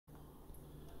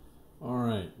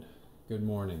Alright, good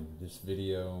morning. This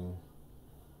video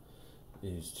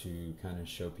is to kind of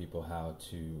show people how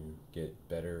to get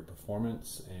better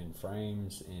performance and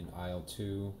frames in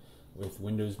IL-2 with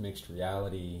Windows Mixed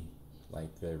Reality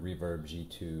like the Reverb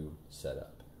G2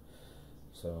 setup.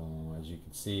 So as you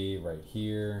can see right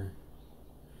here,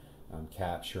 I'm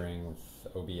capturing with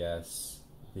OBS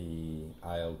the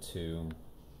IL-2,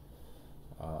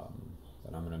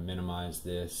 but I'm going to minimize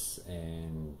this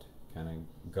and kind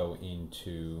of go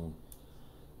into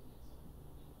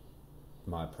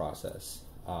my process.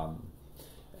 So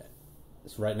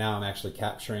right now I'm actually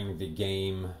capturing the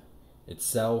game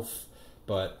itself,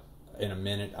 but in a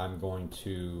minute I'm going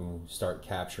to start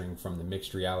capturing from the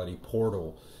mixed reality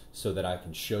portal so that I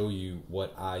can show you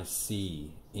what I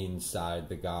see inside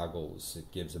the goggles.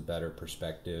 It gives a better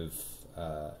perspective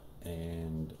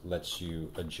and lets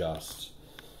you adjust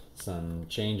some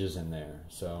changes in there.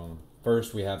 So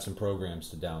first we have some programs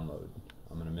to download.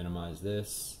 I'm going to minimize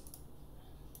this.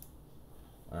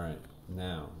 Alright,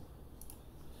 now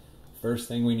first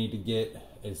thing we need to get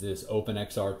is this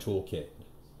OpenXR toolkit.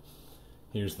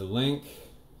 Here's the link.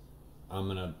 I'm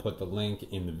going to put the link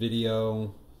in the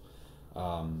video.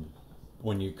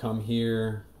 When you come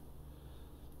here,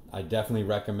 I definitely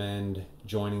recommend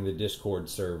joining the Discord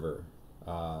server.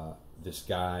 This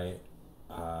guy,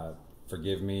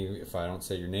 forgive me if I don't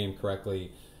say your name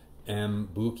correctly, M.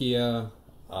 Bukia,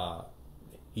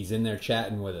 he's in there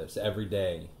chatting with us every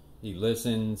day. He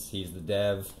listens, he's the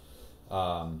dev,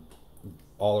 all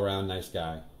around nice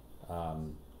guy.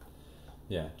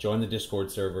 Yeah, join the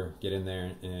Discord server, get in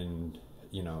there, and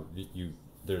you know,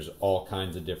 there's all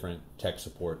kinds of different tech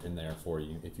support in there for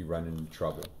you if you run into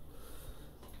trouble.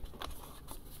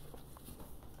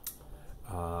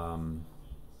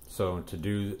 So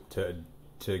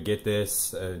to get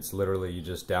this, it's literally you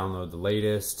just download the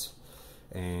latest,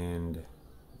 and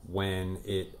when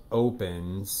it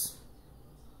opens,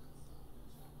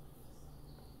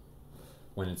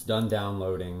 when it's done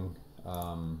downloading,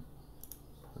 let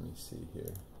me see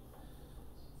here.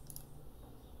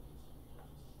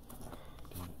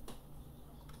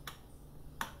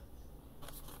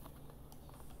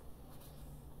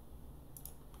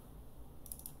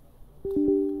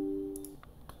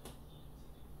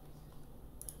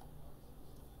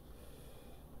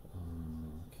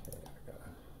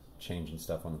 Changing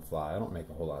stuff on the fly. I don't make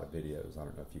a whole lot of videos. I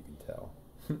don't know if you can tell.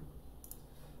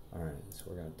 Alright, so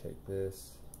we're going to take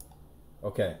this.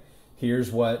 Okay,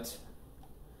 here's what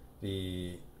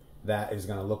that is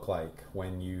going to look like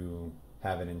when you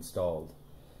have it installed.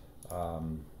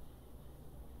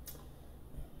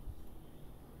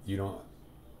 You don't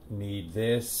need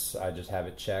this. I just have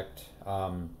it checked.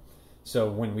 So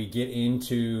when we get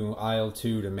into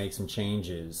IL-2 to make some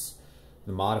changes,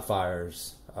 the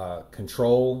modifiers,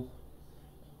 Control,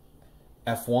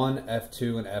 F1,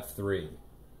 F2, and F3.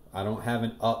 I don't have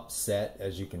an up set,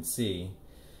 as you can see.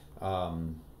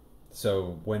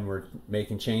 So when we're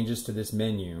making changes to this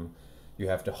menu, you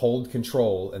have to hold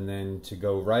Control, and then to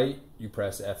go right, you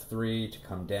press F3, to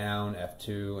come down,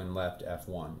 F2, and left,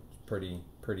 F1.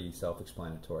 Pretty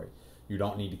self-explanatory. You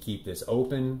don't need to keep this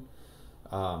open.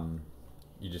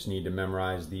 You just need to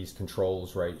memorize these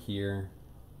controls right here,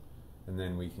 and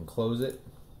then we can close it.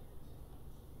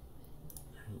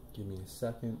 Give me a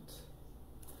second.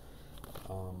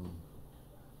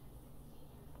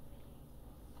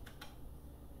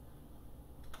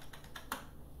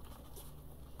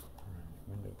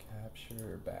 Window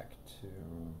capture, back to,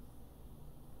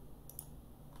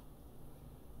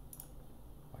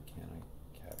 why can't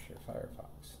I capture Firefox?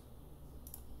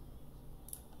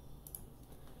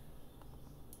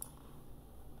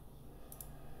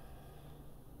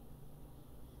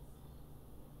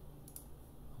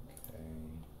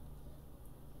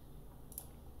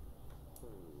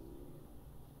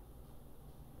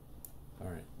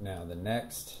 Alright, now the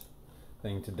next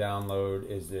thing to download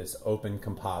is this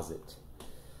opencomposite.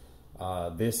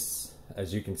 This,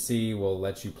 as you can see, will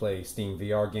let you play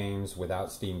steamvr games without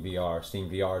steamvr.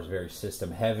 steamvr is very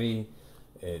system heavy.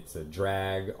 It's a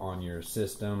drag on your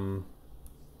system.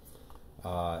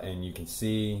 And you can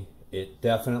see it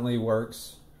definitely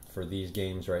works for these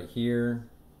games right here.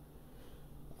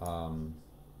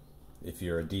 If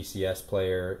you're a DCS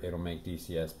player, it'll make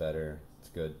DCS better. It's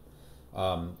good.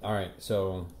 Alright,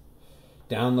 so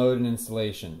download and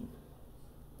installation.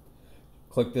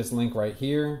 Click this link right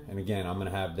here, and again, I'm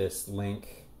going to have this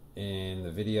link in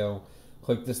the video.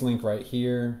 Click this link right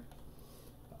here,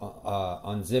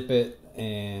 unzip it,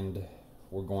 and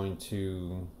we're going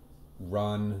to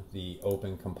run the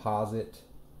opencomposite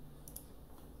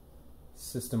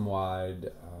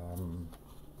system-wide.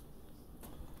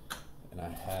 And I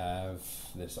have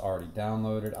this already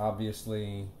downloaded,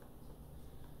 obviously.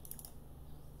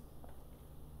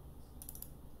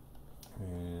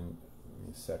 And give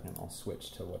me a second, I'll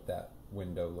switch to what that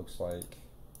window looks like.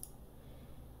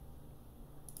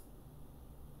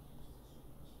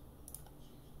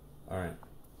 All right,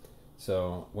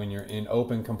 so when you're in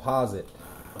opencomposite,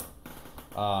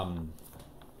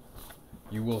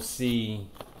 you will see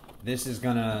this is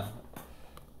gonna,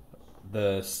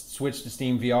 the switch to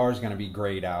steamvr is gonna be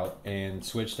grayed out, and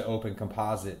switch to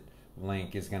opencomposite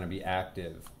link is gonna be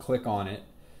active. Click on it,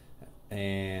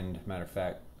 and matter of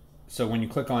fact, so when you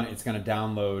click on it, it's gonna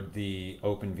download the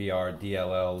OpenVR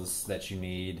DLLs that you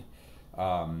need.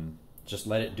 Just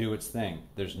let it do its thing.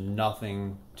 There's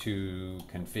nothing to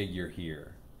configure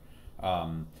here.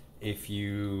 If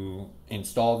you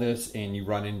install this and you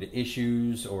run into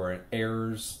issues or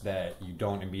errors that you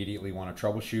don't immediately want to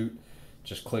troubleshoot,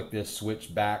 just click this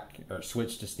switch back or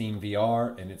switch to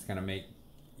steamvr, and it's going to make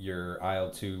your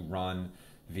IL-2 run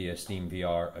via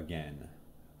steamvr again.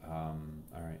 All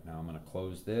right, now I'm going to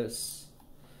close this,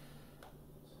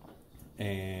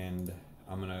 and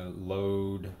I'm going to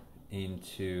load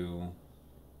into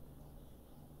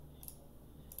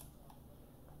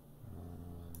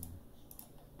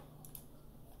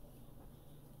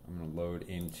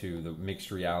the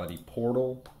mixed reality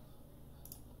portal.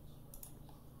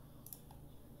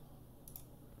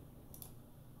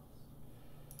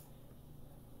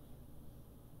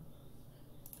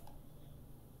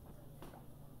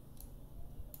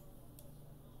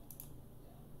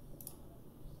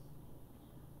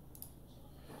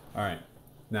 All right,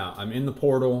 now I'm in the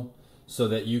portal so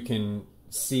that you can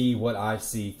see what I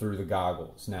see through the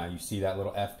goggles. Now you see that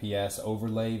little FPS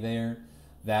overlay there?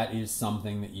 That is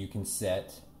something that you can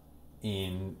set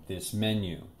in this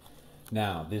menu.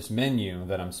 Now, this menu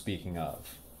that I'm speaking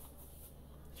of,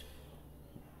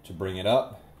 to bring it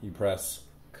up, you press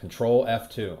Control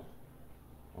F2.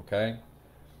 Okay?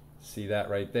 See that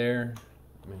right there?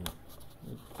 I mean,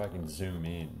 if I can zoom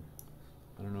in.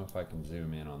 I don't know if I can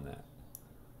zoom in on that.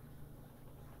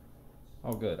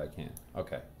 Oh, good, I can.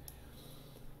 Okay.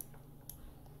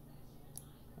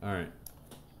 All right.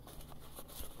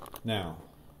 Now,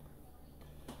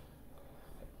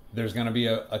 there's going to be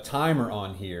a timer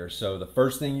on here, so the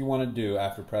first thing you want to do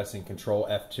after pressing Control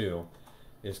F2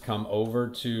 is come over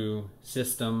to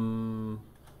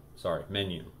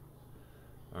menu.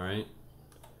 All right,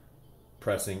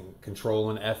 pressing Control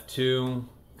and F2,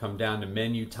 come down to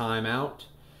menu timeout,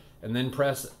 and then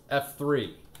press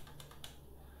F3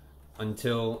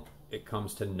 until it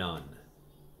comes to none.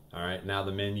 All right, now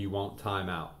the menu won't time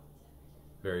out.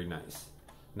 Very nice.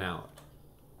 Now,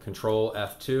 Control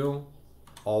F2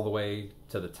 all the way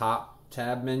to the top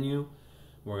tab menu.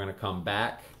 We're going to come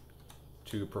back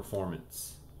to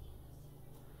performance.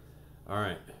 All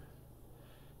right.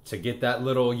 To get that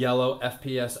little yellow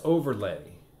FPS overlay,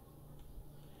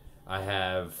 I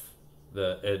have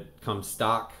it comes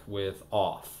stock with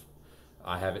off.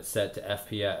 I have it set to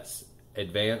FPS.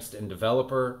 Advanced and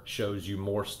developer shows you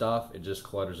more stuff. It just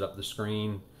clutters up the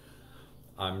screen.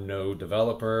 I'm no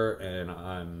developer, and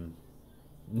I'm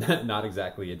not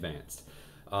exactly advanced.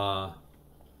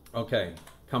 Okay,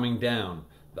 coming down,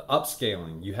 the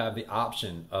upscaling, you have the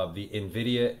option of the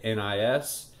NVIDIA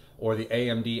NIS or the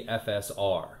AMD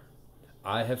FSR.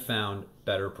 I have found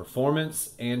better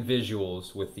performance and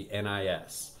visuals with the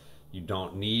NIS. You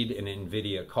don't need an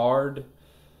NVIDIA card.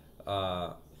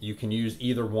 You can use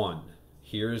either one.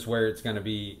 Here's where it's going to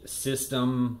be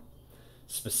system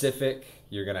specific.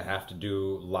 You're going to have to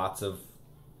do lots of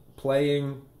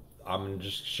playing. I'm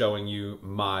just showing you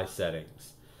my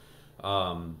settings.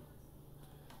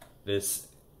 This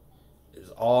is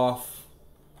off.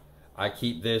 I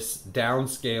keep this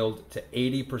downscaled to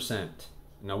 80%.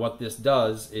 Now what this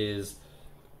does is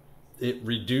it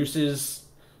reduces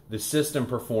the system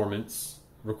performance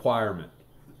requirement.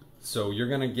 So you're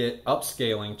going to get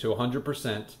upscaling to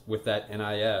 100% with that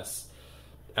NIS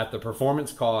at the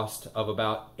performance cost of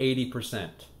about 80%.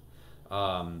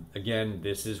 Again,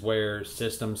 this is where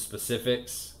system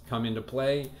specifics come into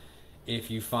play.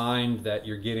 If you find that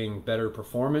you're getting better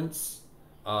performance,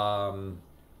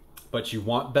 but you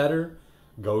want better,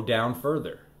 go down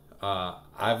further.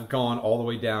 I've gone all the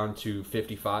way down to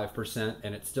 55%,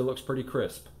 and it still looks pretty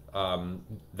crisp.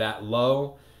 That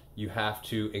low, you have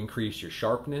to increase your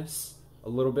sharpness a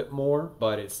little bit more,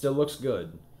 but it still looks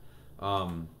good.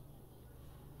 I'm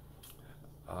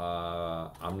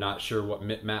not sure what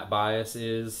map bias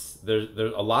is.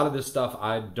 There's a lot of this stuff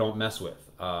I don't mess with.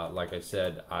 Like I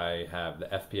said, I have the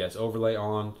FPS overlay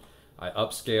on. I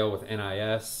upscale with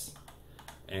NIS,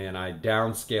 and I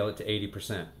downscale it to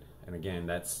 80%. And again,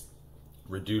 that's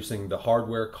reducing the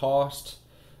hardware cost,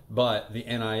 but the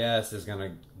NIS is going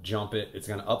to jump it. It's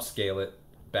going to upscale it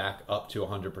back up to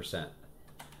 100%.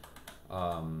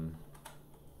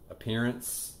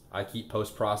 Appearance, I keep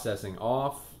post-processing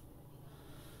off.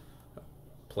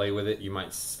 Play with it. You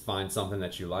might find something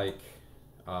that you like.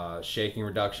 Shaking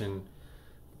reduction,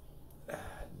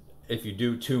 if you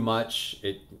do too much,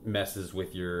 it messes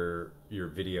with your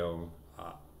video.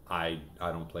 I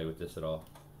don't play with this at all.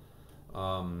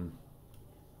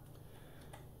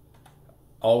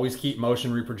 Always keep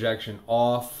motion reprojection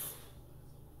off.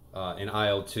 In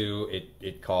IL-2,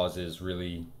 it causes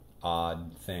really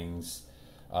odd things,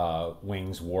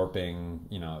 wings warping.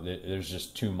 You know, there's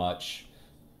just too much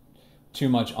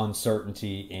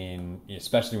uncertainty in,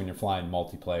 especially when you're flying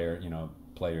multiplayer. You know,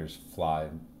 players fly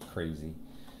crazy.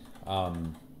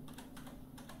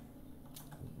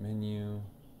 Menu,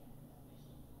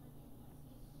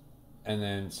 and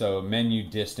then so menu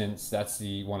distance. That's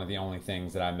one of the only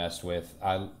things that I messed with.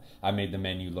 I made the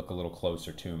menu look a little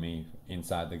closer to me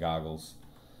inside the goggles.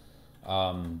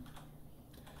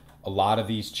 A lot of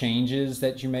these changes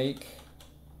that you make,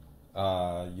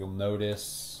 you'll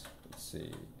notice. Let's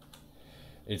see.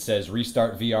 It says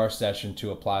restart VR session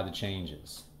to apply the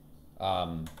changes.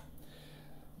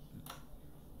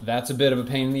 That's a bit of a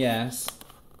pain in the ass.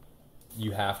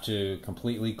 You have to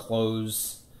completely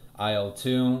close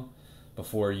IL-2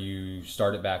 before you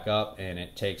start it back up, and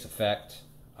it takes effect.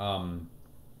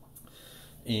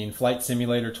 In Flight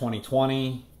Simulator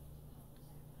 2020,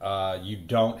 you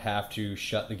don't have to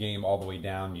shut the game all the way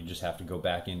down. You just have to go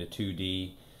back into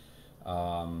 2D.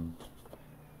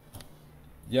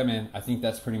 Yeah, man, I think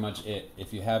that's pretty much it.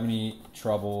 If you have any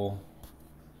trouble,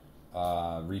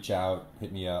 reach out,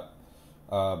 hit me up.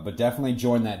 But definitely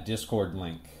join that Discord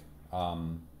link.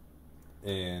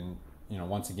 And, you know,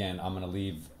 once again, I'm going to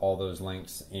leave all those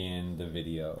links in the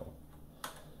video.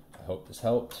 I hope this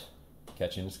helped.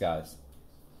 Catch you in the skies.